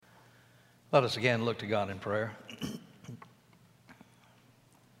Let us again look to God in prayer.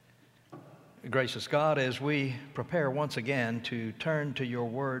 Gracious God, as we prepare once again to turn to your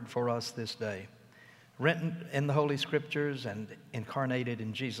word for us this day, written in the Holy Scriptures and incarnated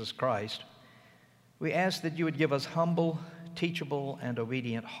in Jesus Christ, we ask that you would give us humble, teachable, and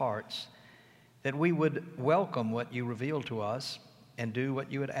obedient hearts, that we would welcome what you reveal to us and do what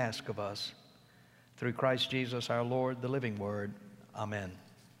you would ask of us. Through Christ Jesus our Lord, the living word. Amen.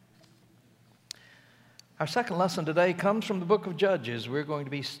 Our second lesson today comes from the book of Judges. We're going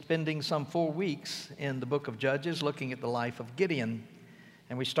to be spending some 4 weeks in the book of Judges looking at the life of Gideon.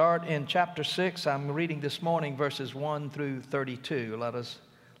 And we start in chapter 6. I'm reading this morning verses 1 through 32. Let us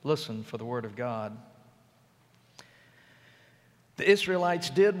listen for the word of God. The Israelites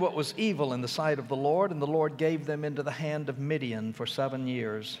did what was evil in the sight of the Lord, and the Lord gave them into the hand of Midian for 7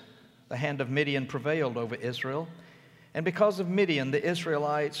 years. The hand of Midian prevailed over Israel. And because of Midian, the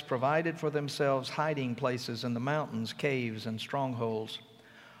Israelites provided for themselves hiding places in the mountains, caves, and strongholds.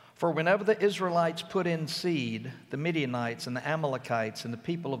 For whenever the Israelites put in seed, the Midianites and the Amalekites and the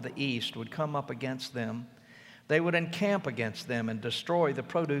people of the east would come up against them. They would encamp against them and destroy the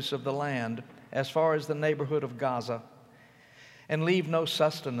produce of the land as far as the neighborhood of Gaza, and leave no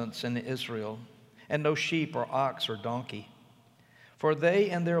sustenance in Israel, and no sheep or ox or donkey. For they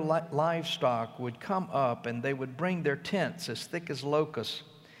and their livestock would come up, and they would bring their tents as thick as locusts.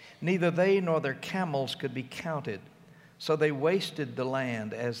 Neither they nor their camels could be counted. So they wasted the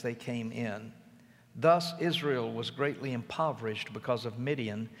land as they came in. Thus Israel was greatly impoverished because of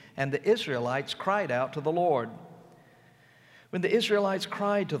Midian, and the Israelites cried out to the Lord. When the Israelites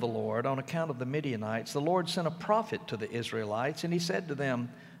cried to the Lord on account of the Midianites, the Lord sent a prophet to the Israelites, and he said to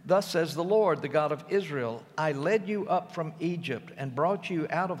them, "Thus says the Lord, the God of Israel, I led you up from Egypt and brought you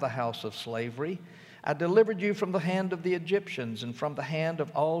out of the house of slavery. I delivered you from the hand of the Egyptians and from the hand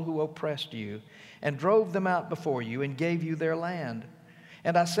of all who oppressed you, and drove them out before you and gave you their land.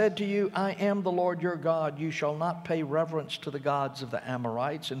 And I said to you, I am the Lord your God. You shall not pay reverence to the gods of the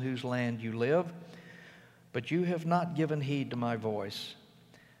Amorites in whose land you live. But you have not given heed to my voice."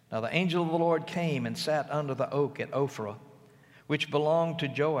 Now the angel of the Lord came and sat under the oak at Ophrah, which belonged to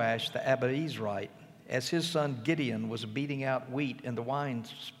Joash the Abiezrite, as his son Gideon was beating out wheat in the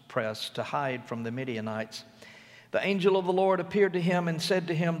winepress to hide from the Midianites. The angel of the Lord appeared to him and said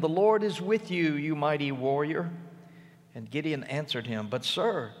to him, "The Lord is with you, you mighty warrior." And Gideon answered him, "But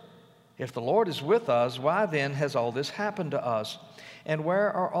sir, if the Lord is with us, why then has all this happened to us? And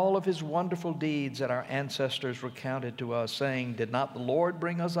where are all of his wonderful deeds that our ancestors recounted to us, saying, Did not the Lord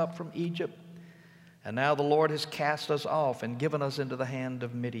bring us up from Egypt? And now the Lord has cast us off and given us into the hand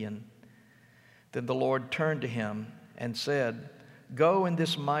of Midian." Then the Lord turned to him and said, "Go in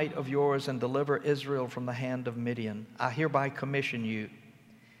this might of yours and deliver Israel from the hand of Midian. I hereby commission you."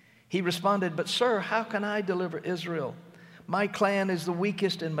 He responded, "But sir, how can I deliver Israel? My clan is the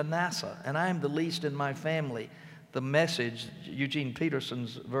weakest in Manasseh, and I am the least in my family." The Message, Eugene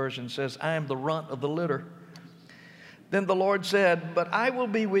Peterson's version, says, "I am the runt of the litter." Then the Lord said, "But I will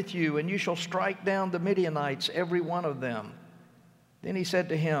be with you, and you shall strike down the Midianites, every one of them." Then he said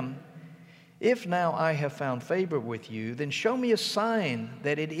to him, "If now I have found favor with you, then show me a sign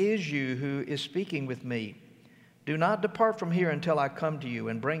that it is you who is speaking with me. Do not depart from here until I come to you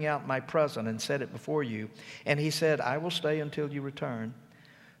and bring out my present and set it before you." And he said, "I will stay until you return."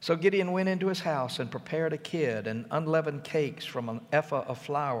 So Gideon went into his house and prepared a kid and unleavened cakes from an ephah of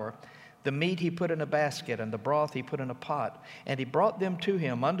flour. The meat he put in a basket, and the broth he put in a pot. And he brought them to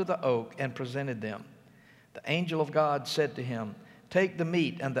him under the oak and presented them. The angel of God said to him, "Take the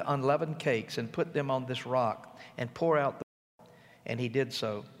meat and the unleavened cakes and put them on this rock and pour out the broth." And he did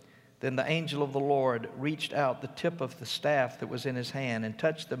so. Then the angel of the Lord reached out the tip of the staff that was in his hand and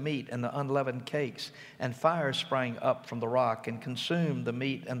touched the meat and the unleavened cakes. And fire sprang up from the rock and consumed the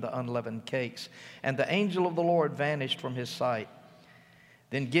meat and the unleavened cakes. And the angel of the Lord vanished from his sight.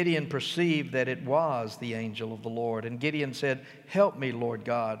 Then Gideon perceived that it was the angel of the Lord. And Gideon said, "Help me, Lord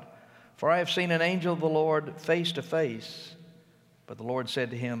God, for I have seen an angel of the Lord face to face." But the Lord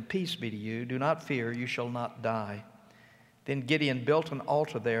said to him, "Peace be to you. Do not fear. You shall not die." Then Gideon built an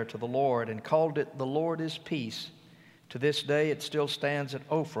altar there to the Lord and called it, "The Lord is Peace." To this day it still stands at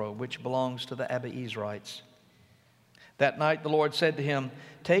Ophrah, which belongs to the Abiezrites. That night the Lord said to him,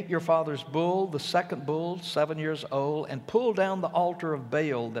 "Take your father's bull, the second bull, 7 years old, and pull down the altar of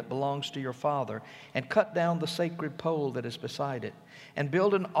Baal that belongs to your father, and cut down the sacred pole that is beside it, and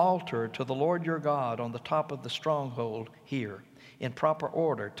build an altar to the Lord your God on the top of the stronghold here, in proper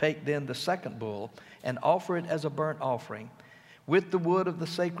order. Take then the second bull, and offer it as a burnt offering, with the wood of the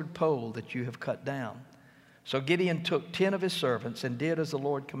sacred pole that you have cut down." So Gideon took 10 of his servants and did as the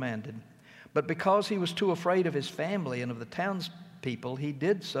Lord commanded. But because he was too afraid of his family and of the townspeople, he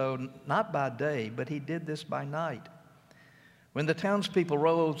did so not by day, but he did this by night. When the townspeople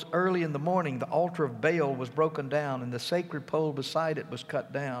rose early in the morning, the altar of Baal was broken down, and the sacred pole beside it was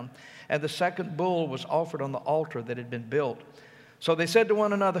cut down, and the second bull was offered on the altar that had been built. So they said to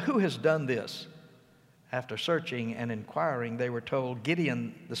one another, "Who has done this?" After searching and inquiring, they were told,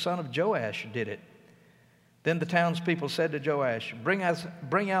 "Gideon, the son of Joash, did it." Then the townspeople said to Joash, Bring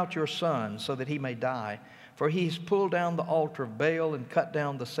out your son so that he may die, for he's pulled down the altar of Baal and cut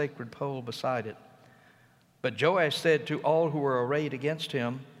down the sacred pole beside it. But Joash said to all who were arrayed against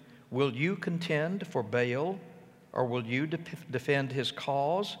him, "Will you contend for Baal, or will you defend his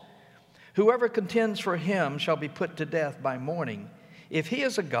cause? Whoever contends for him shall be put to death by morning. If he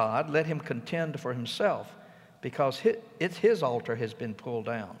is a god, let him contend for himself, because his altar has been pulled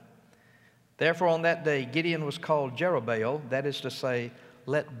down." Therefore on that day Gideon was called Jerubbaal, that is to say,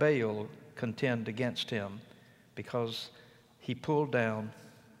 "Let Baal contend against him," because he pulled down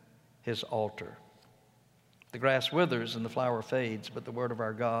his altar. The grass withers and the flower fades, but the word of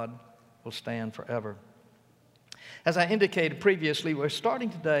our God will stand forever. As I indicated previously, we're starting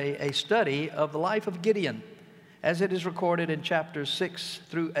today a study of the life of Gideon, as it is recorded in chapters 6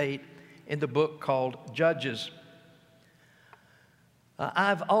 through 8 in the book called Judges.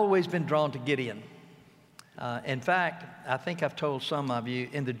 I've always been drawn to Gideon. In fact, I think I've told some of you,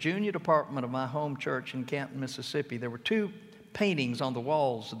 in the junior department of my home church in Canton, Mississippi, there were two paintings on the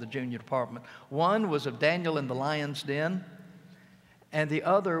walls of the junior department. One was of Daniel in the lion's den, and the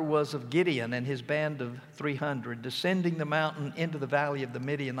other was of Gideon and his band of 300 descending the mountain into the valley of the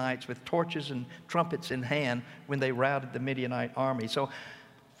Midianites with torches and trumpets in hand when they routed the Midianite army. So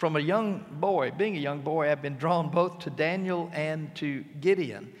from being a young boy, I've been drawn both to Daniel and to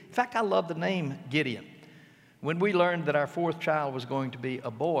Gideon. In fact, I love the name Gideon. When we learned that our fourth child was going to be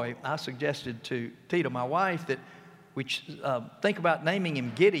a boy, I suggested to Tita, my wife, that we think about naming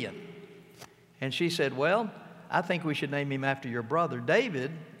him Gideon. And she said, "Well, I think we should name him after your brother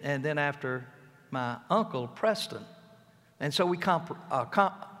David, and then after my uncle Preston." And so we what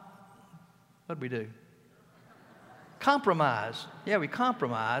did we do? Compromised. Yeah, we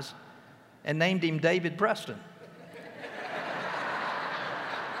compromised and named him David Preston.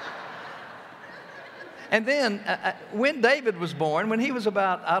 And then when David was born, when he was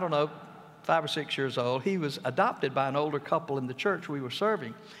about, 5 or 6 years old, he was adopted by an older couple in the church we were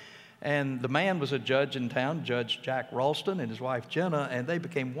serving. And the man was a judge in town, Judge Jack Ralston and his wife Jenna, and they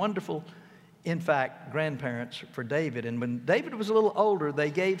became wonderful, in fact, grandparents for David. And when David was a little older,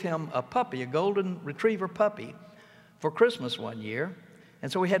 they gave him a puppy, a golden retriever puppy, for Christmas one year.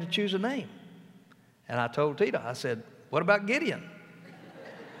 And so we had to choose a name. And I told Tita, I said, "What about Gideon?"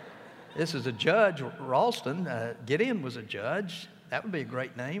 This is a judge, Ralston. Gideon was a judge. That would be a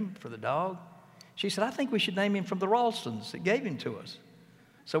great name for the dog. She said, "I think we should name him from the Ralstons that gave him to us."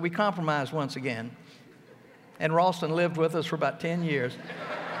 So we compromised once again. And Ralston lived with us for about 10 years.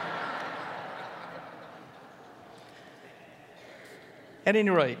 At any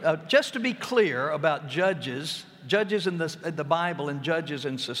rate, just to be clear about judges in the Bible and judges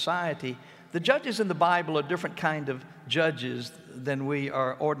in society, the judges in the Bible are different kind of judges than we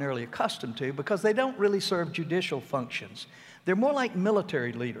are ordinarily accustomed to because they don't really serve judicial functions. They're more like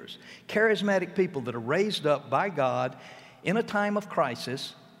military leaders, charismatic people that are raised up by God in a time of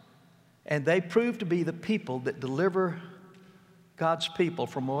crisis, and they prove to be the people that deliver God's people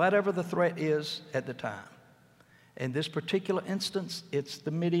from whatever the threat is at the time. In this particular instance, it's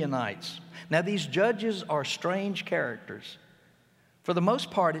the Midianites. Now, these judges are strange characters. For the most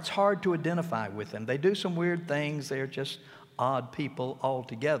part, it's hard to identify with them. They do some weird things. They're just odd people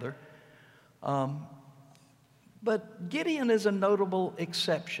altogether. But Gideon is a notable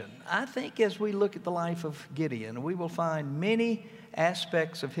exception. I think as we look at the life of Gideon, we will find many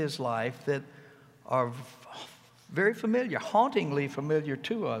aspects of his life that are very familiar, hauntingly familiar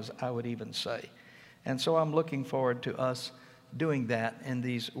to us, I would even say. And so I'm looking forward to us doing that in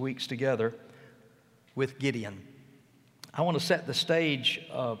these weeks together with Gideon. I want to set the stage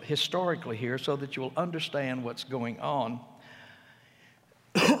historically here so that you will understand what's going on.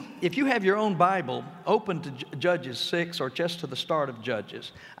 If you have your own Bible, open to Judges 6 or just to the start of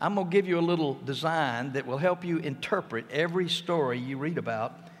Judges. I'm going to give you a little design that will help you interpret every story you read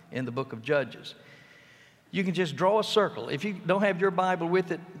about in the book of Judges. You can just draw a circle. If you don't have your Bible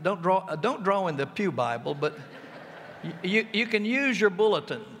with it, don't draw in the Pew Bible, but you can use your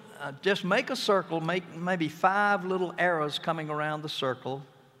bulletin. Just make a circle, make maybe 5 little arrows coming around the circle,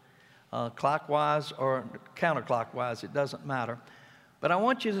 clockwise or counterclockwise, it doesn't matter. But I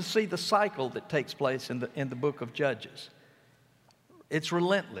want you to see the cycle that takes place in the book of Judges. It's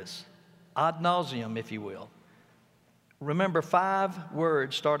relentless. ad nauseum, if you will. Remember 5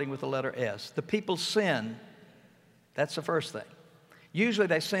 words starting with the letter S. The people sin. That's the first thing. Usually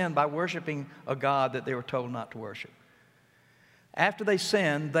they sin by worshiping a god that they were told not to worship. After they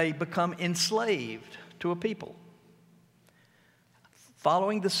sin, they become enslaved to a people.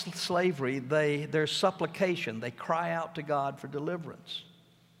 Following this slavery, there's supplication. They cry out to God for deliverance.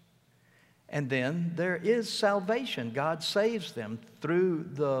 And then there is salvation. God saves them through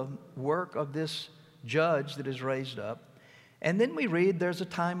the work of this judge that is raised up. And then we read there's a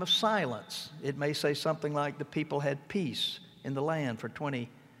time of silence. It may say something like the people had peace in the land for 20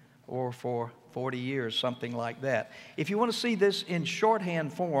 or for 40 years, something like that. If you want to see this in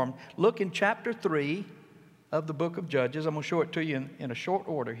shorthand form, look in chapter 3 of the book of Judges. I'm going to show it to you in a short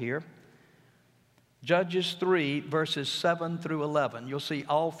order here. Judges 3, verses 7 through 11. You'll see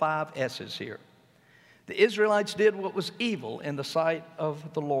all 5 S's here. The Israelites did what was evil in the sight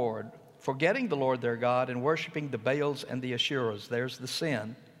of the Lord, forgetting the Lord their God and worshiping the Baals and the Asherahs. There's the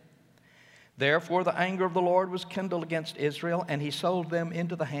sin. Therefore the anger of the Lord was kindled against Israel, and he sold them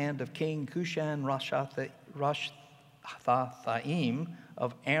into the hand of King Cushan-Rishathaim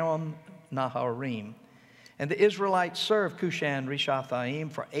of Aram Naharaim. And the Israelites served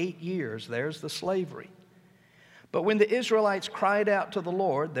Cushan-Rishathaim for 8 years. There's the slavery. But when the Israelites cried out to the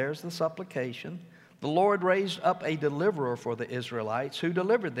Lord, there's the supplication, the Lord raised up a deliverer for the Israelites, who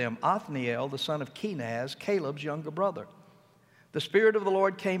delivered them, Othniel, the son of Kenaz, Caleb's younger brother. The Spirit of the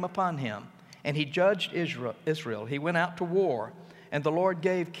Lord came upon him, and he judged Israel. He went out to war, and the Lord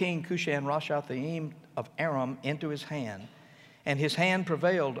gave King Cushan-Rishathaim of Aram into his hand. And his hand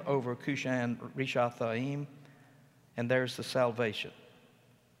prevailed over Cushan-Rishathaim, and there's the salvation.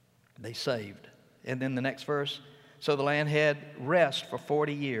 They saved. And then the next verse, so the land had rest for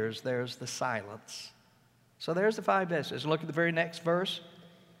 40 years. There's the silence. So there's the 5 S's. Look at the very next verse.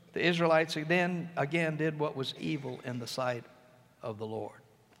 The Israelites again did what was evil in the sight of the Lord.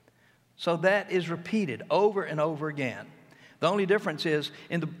 So that is repeated over and over again. The only difference is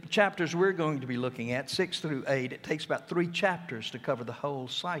in the chapters we're going to be looking at, 6 through 8, it takes about 3 chapters to cover the whole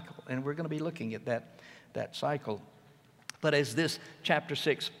cycle. And we're going to be looking at that cycle. But as this chapter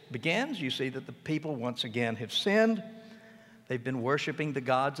 6 begins, you see that the people once again have sinned. They've been worshiping the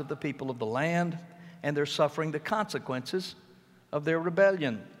gods of the people of the land, and they're suffering the consequences of their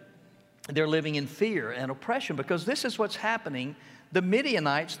rebellion. They're living in fear and oppression because this is what's happening. The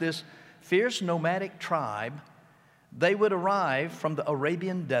Midianites, this fierce nomadic tribe, they would arrive from the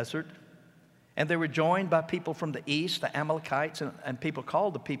Arabian desert, and they were joined by people from the east, the Amalekites, and people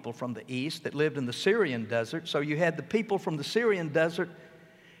called the people from the east that lived in the Syrian desert. So you had the people from the Syrian desert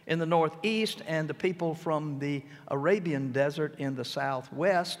in the northeast and the people from the Arabian desert in the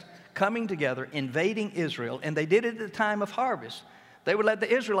southwest coming together, invading Israel, and they did it at the time of harvest. They would let the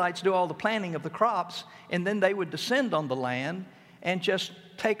Israelites do all the planting of the crops, and then they would descend on the land and just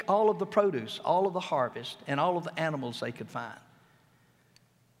take all of the produce, all of the harvest, and all of the animals they could find.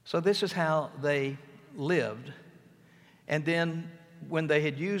 So this is how they lived. And then when they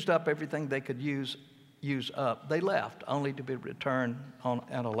had used up everything they could use up, they left, only to be returned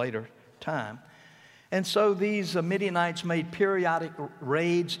at a later time. And so these Midianites made periodic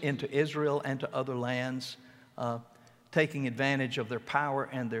raids into Israel and to other lands, taking advantage of their power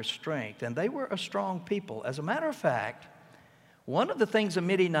and their strength. And they were a strong people. As a matter of fact, one of the things the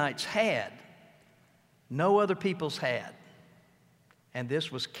Midianites had, no other peoples had, and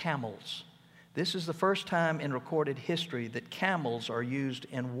this was camels. This is the first time in recorded history that camels are used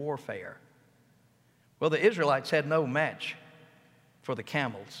in warfare. Well, the Israelites had no match for the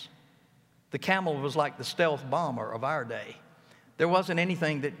camels. The camel was like the stealth bomber of our day. There wasn't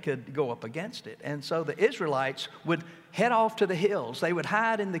anything that could go up against it. And so the Israelites would head off to the hills. They would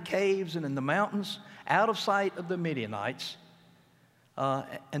hide in the caves and in the mountains, out of sight of the Midianites,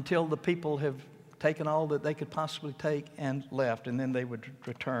 until the people have taken all that they could possibly take and left, and then they would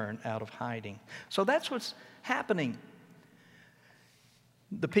return out of hiding. So that's what's happening.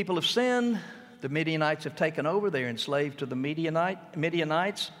 The people have sinned. The Midianites have taken over. They're enslaved to the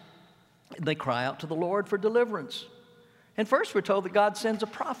Midianites. They cry out to the Lord for deliverance. And first we're told that God sends a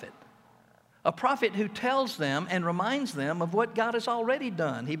prophet who tells them and reminds them of what God has already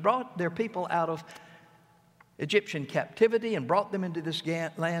done. He brought their people out of Egyptian captivity and brought them into this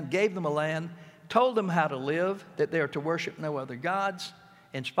land, gave them a land, told them how to live, that they are to worship no other gods.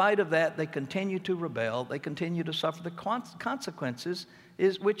 In spite of that, they continue to rebel. They continue to suffer the consequences,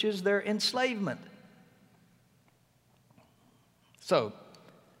 which is their enslavement. So,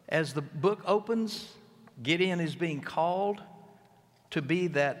 as the book opens, Gideon is being called to be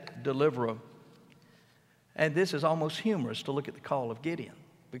that deliverer. And this is almost humorous to look at the call of Gideon.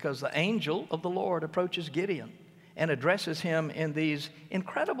 because the angel of the Lord approaches Gideon and addresses him in these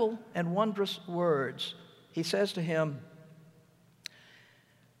incredible and wondrous words. He says to him,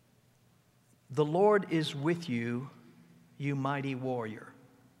 "The Lord is with you, you mighty warrior."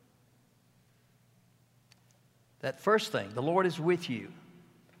 That first thing, the Lord is with you.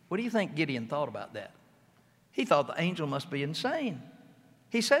 What do you think Gideon thought about that? He thought the angel must be insane.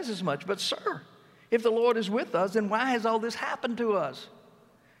 He says as much, but sir, if the Lord is with us, then why has all this happened to us?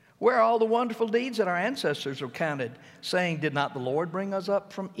 Where are all the wonderful deeds that our ancestors recounted, saying, did not the Lord bring us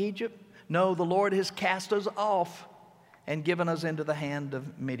up from Egypt? No, the Lord has cast us off and given us into the hand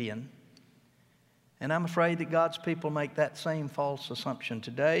of Midian. And I'm afraid that God's people make that same false assumption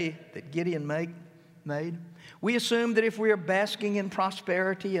today that Gideon made. We assume that if we are basking in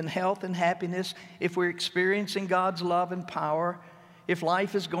prosperity and health and happiness, if we're experiencing God's love and power, if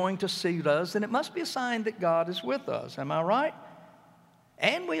life is going to suit us, then it must be a sign that God is with us. Am I right?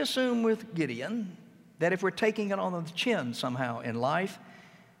 And we assume with Gideon that if we're taking it on the chin somehow in life,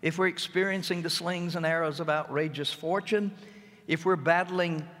 if we're experiencing the slings and arrows of outrageous fortune, if we're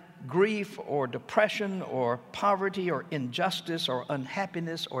battling grief or depression or poverty or injustice or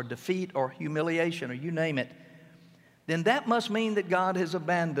unhappiness or defeat or humiliation or you name it, then that must mean that God has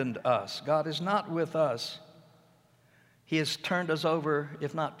abandoned us. God is not with us. He has turned us over,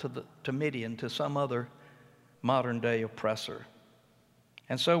 if not to Midian, to some other modern-day oppressor.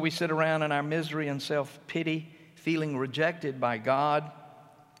 And so we sit around in our misery and self-pity, feeling rejected by God,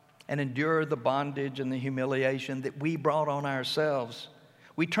 and endure the bondage and the humiliation that we brought on ourselves.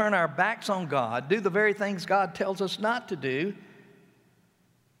 We turn our backs on God, do the very things God tells us not to do,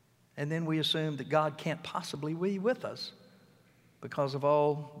 and then we assume that God can't possibly be with us because of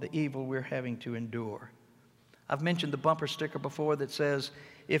all the evil we're having to endure. I've mentioned the bumper sticker before that says,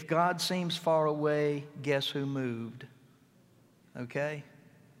 if God seems far away, guess who moved? Okay?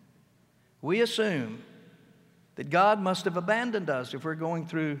 We assume that God must have abandoned us if we're going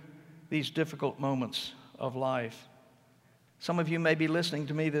through these difficult moments of life. Some of you may be listening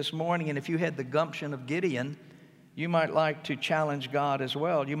to me this morning, and if you had the gumption of Gideon, you might like to challenge God as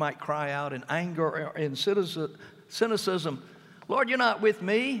well. You might cry out in anger or in cynicism, Lord, you're not with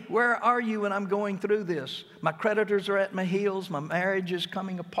me. Where are you when I'm going through this? My creditors are at my heels. My marriage is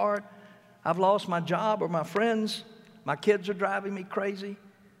coming apart. I've lost my job or my friends. My kids are driving me crazy.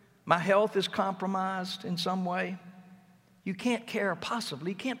 My health is compromised in some way. You can't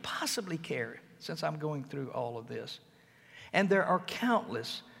possibly care since I'm going through all of this. And there are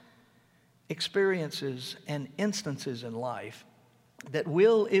countless experiences and instances in life that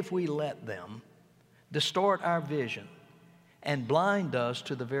will, if we let them, distort our vision and blind us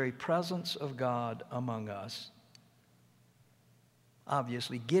to the very presence of God among us.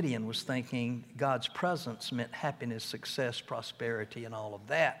 Obviously, Gideon was thinking God's presence meant happiness, success, prosperity, and all of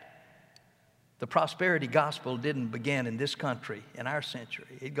that. The prosperity gospel didn't begin in this country, in our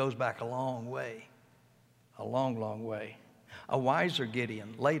century. It goes back a long way, a long, long way. A wiser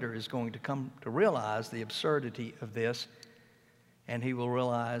Gideon later is going to come to realize the absurdity of this, and he will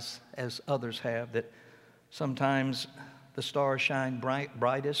realize, as others have, that sometimes the stars shine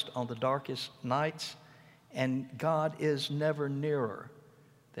brightest on the darkest nights, and God is never nearer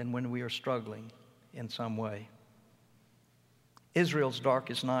than when we are struggling in some way. Israel's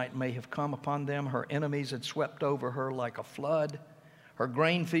darkest night may have come upon them. Her enemies had swept over her like a flood. Her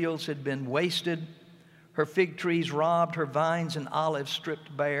grain fields had been wasted. Her fig trees robbed, her vines and olives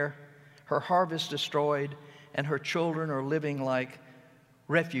stripped bare, her harvest destroyed, and her children are living like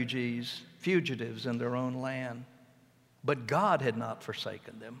refugees, fugitives in their own land. But God had not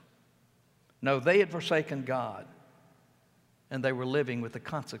forsaken them. No, they had forsaken God, and they were living with the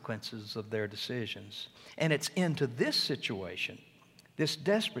consequences of their decisions. And it's into this situation, this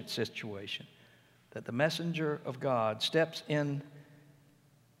desperate situation, that the messenger of God steps in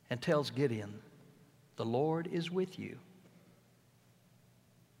and tells Gideon, the Lord is with you.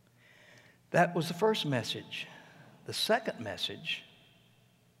 That was the first message. The second message,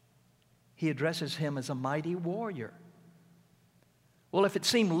 he addresses him as a mighty warrior. Well, if it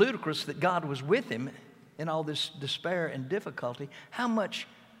seemed ludicrous that God was with him in all this despair and difficulty, how much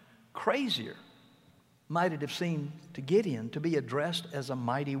crazier might it have seemed to Gideon to be addressed as a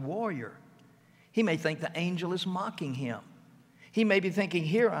mighty warrior? He may think the angel is mocking him. He may be thinking,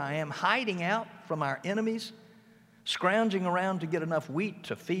 here I am hiding out from our enemies, scrounging around to get enough wheat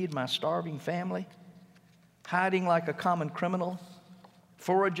to feed my starving family, hiding like a common criminal,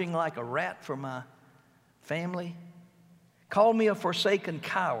 foraging like a rat for my family. Call me a forsaken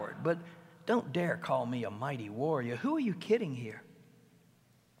coward, but don't dare call me a mighty warrior. Who are you kidding here?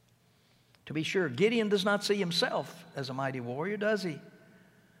 To be sure, Gideon does not see himself as a mighty warrior, does he?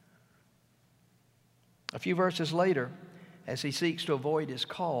 A few verses later, as he seeks to avoid his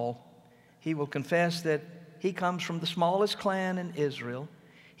call, he will confess that he comes from the smallest clan in Israel.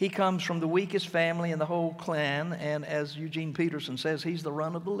 He comes from the weakest family in the whole clan, and as Eugene Peterson says, he's the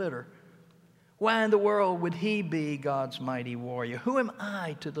run of the litter. Why in the world would he be God's mighty warrior? Who am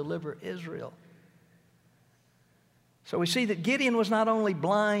I to deliver Israel? So we see that Gideon was not only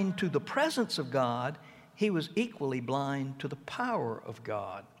blind to the presence of God, he was equally blind to the power of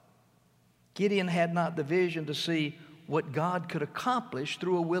God. Gideon had not the vision to see what God could accomplish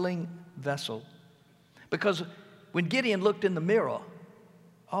through a willing vessel. Because when Gideon looked in the mirror,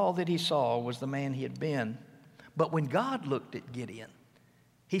 all that he saw was the man he had been. But when God looked at Gideon,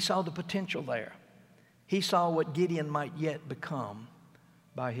 he saw the potential there. He saw what Gideon might yet become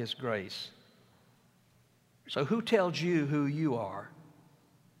by his grace. So who tells you who you are?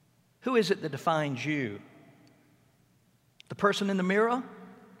 Who is it that defines you? The person in the mirror?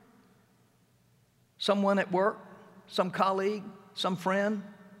 Someone at work? Some colleague? Some friend?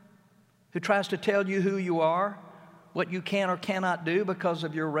 Who tries to tell you who you are? What you can or cannot do because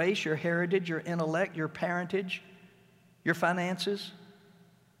of your race, your heritage, your intellect, your parentage, your finances?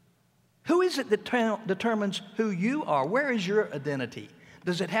 Who is it that determines who you are? Where is your identity?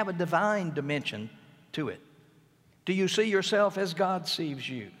 Does it have a divine dimension to it? Do you see yourself as God sees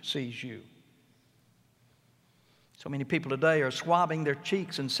you? So many people today are swabbing their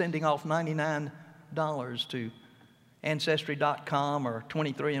cheeks and sending off $99 to Ancestry.com or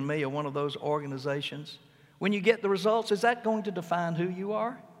 23andMe or one of those organizations. When you get the results, is that going to define who you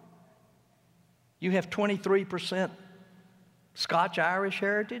are? You have 23% Scotch-Irish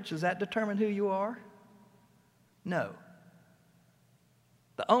heritage. Does that determine who you are? No.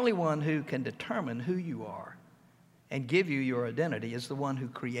 The only one who can determine who you are and give you your identity is the one who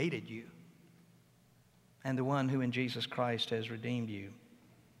created you and the one who in Jesus Christ has redeemed you.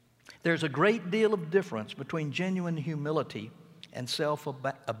 There's a great deal of difference between genuine humility and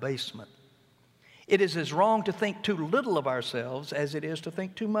self-abasement. It is as wrong to think too little of ourselves as it is to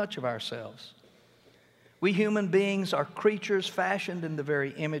think too much of ourselves. We human beings are creatures fashioned in the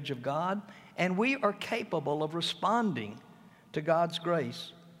very image of God, and we are capable of responding to God's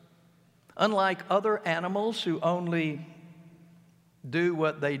grace. Unlike other animals who only do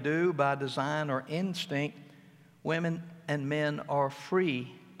what they do by design or instinct, women and men are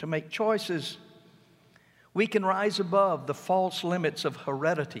free to make choices. We can rise above the false limits of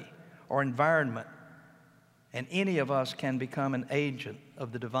heredity or environment, and any of us can become an agent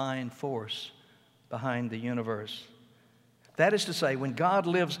of the divine force behind the universe. That is to say, when God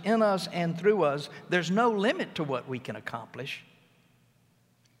lives in us and through us, there's no limit to what we can accomplish.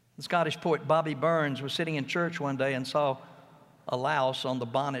 The Scottish poet Bobby Burns was sitting in church one day and saw a louse on the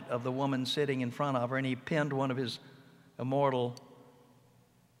bonnet of the woman sitting in front of her, and he penned one of his immortal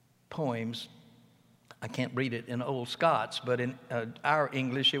poems. I can't read it in Old Scots, but in our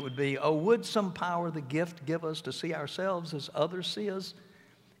English it would be, "Oh, would some power the gift give us to see ourselves as others see us?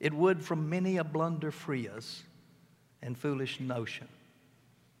 It would from many a blunder free us and foolish notion."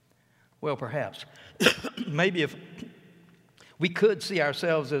 Well, perhaps. Maybe if we could see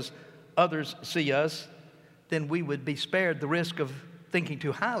ourselves as others see us, then we would be spared the risk of thinking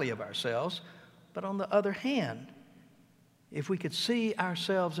too highly of ourselves. But on the other hand, if we could see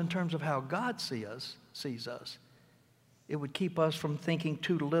ourselves in terms of how God sees us, it would keep us from thinking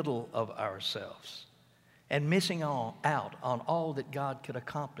too little of ourselves and missing out on all that God could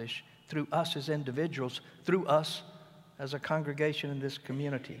accomplish through us as individuals, through us as a congregation in this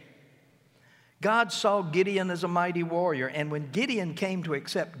community. God saw Gideon as a mighty warrior, and when Gideon came to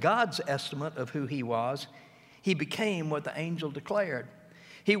accept God's estimate of who he was, he became what the angel declared.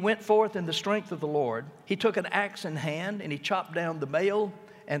 He went forth in the strength of the Lord. He took an axe in hand, and he chopped down the Baal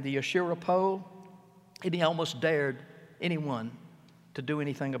and the Asherah pole, and he almost dared anyone to do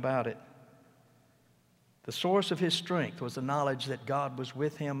anything about it. The source of his strength was the knowledge that God was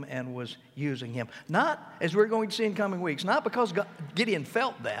with him and was using him. Not, as we're going to see in coming weeks, not because Gideon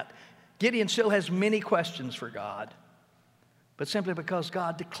felt that. Gideon still has many questions for God, but simply because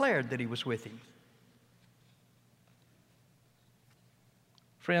God declared that he was with him.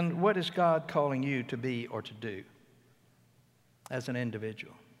 Friend, what is God calling you to be or to do as an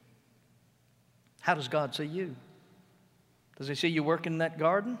individual? How does God see you? Does he see you working in that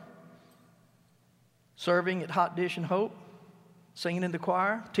garden? Serving at Hot Dish and Hope? Singing in the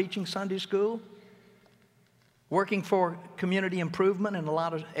choir? Teaching Sunday school? Working for community improvement in a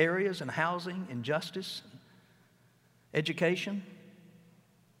lot of areas, in housing, in justice, education?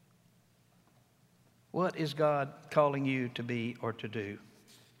 What is God calling you to be or to do?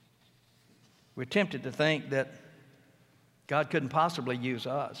 We're tempted to think that God couldn't possibly use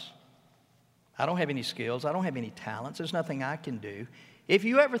us. I don't have any skills. I don't have any talents. There's nothing I can do. If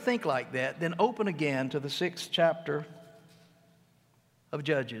you ever think like that, then open again to the 6th chapter of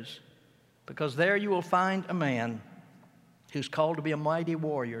Judges, because there you will find a man who's called to be a mighty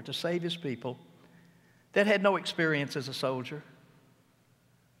warrior to save his people, that had no experience as a soldier,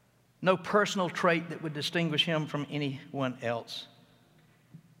 no personal trait that would distinguish him from anyone else,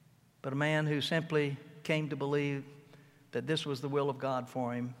 but a man who simply came to believe that this was the will of God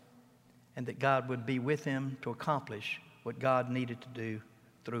for him and that God would be with him to accomplish what God needed to do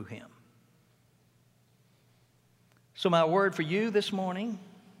through him. So my word for you this morning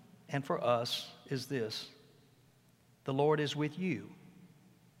and for us is this: the Lord is with you,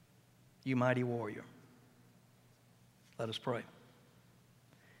 you mighty warrior. Let us pray.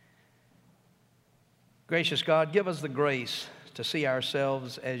 Gracious God, give us the grace to see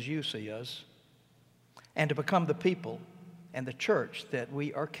ourselves as you see us and to become the people and the church that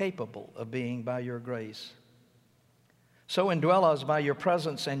we are capable of being by your grace. So indwell us by your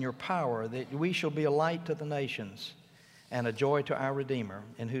presence and your power, that we shall be a light to the nations and a joy to our Redeemer,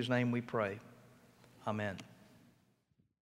 in whose name we pray. Amen.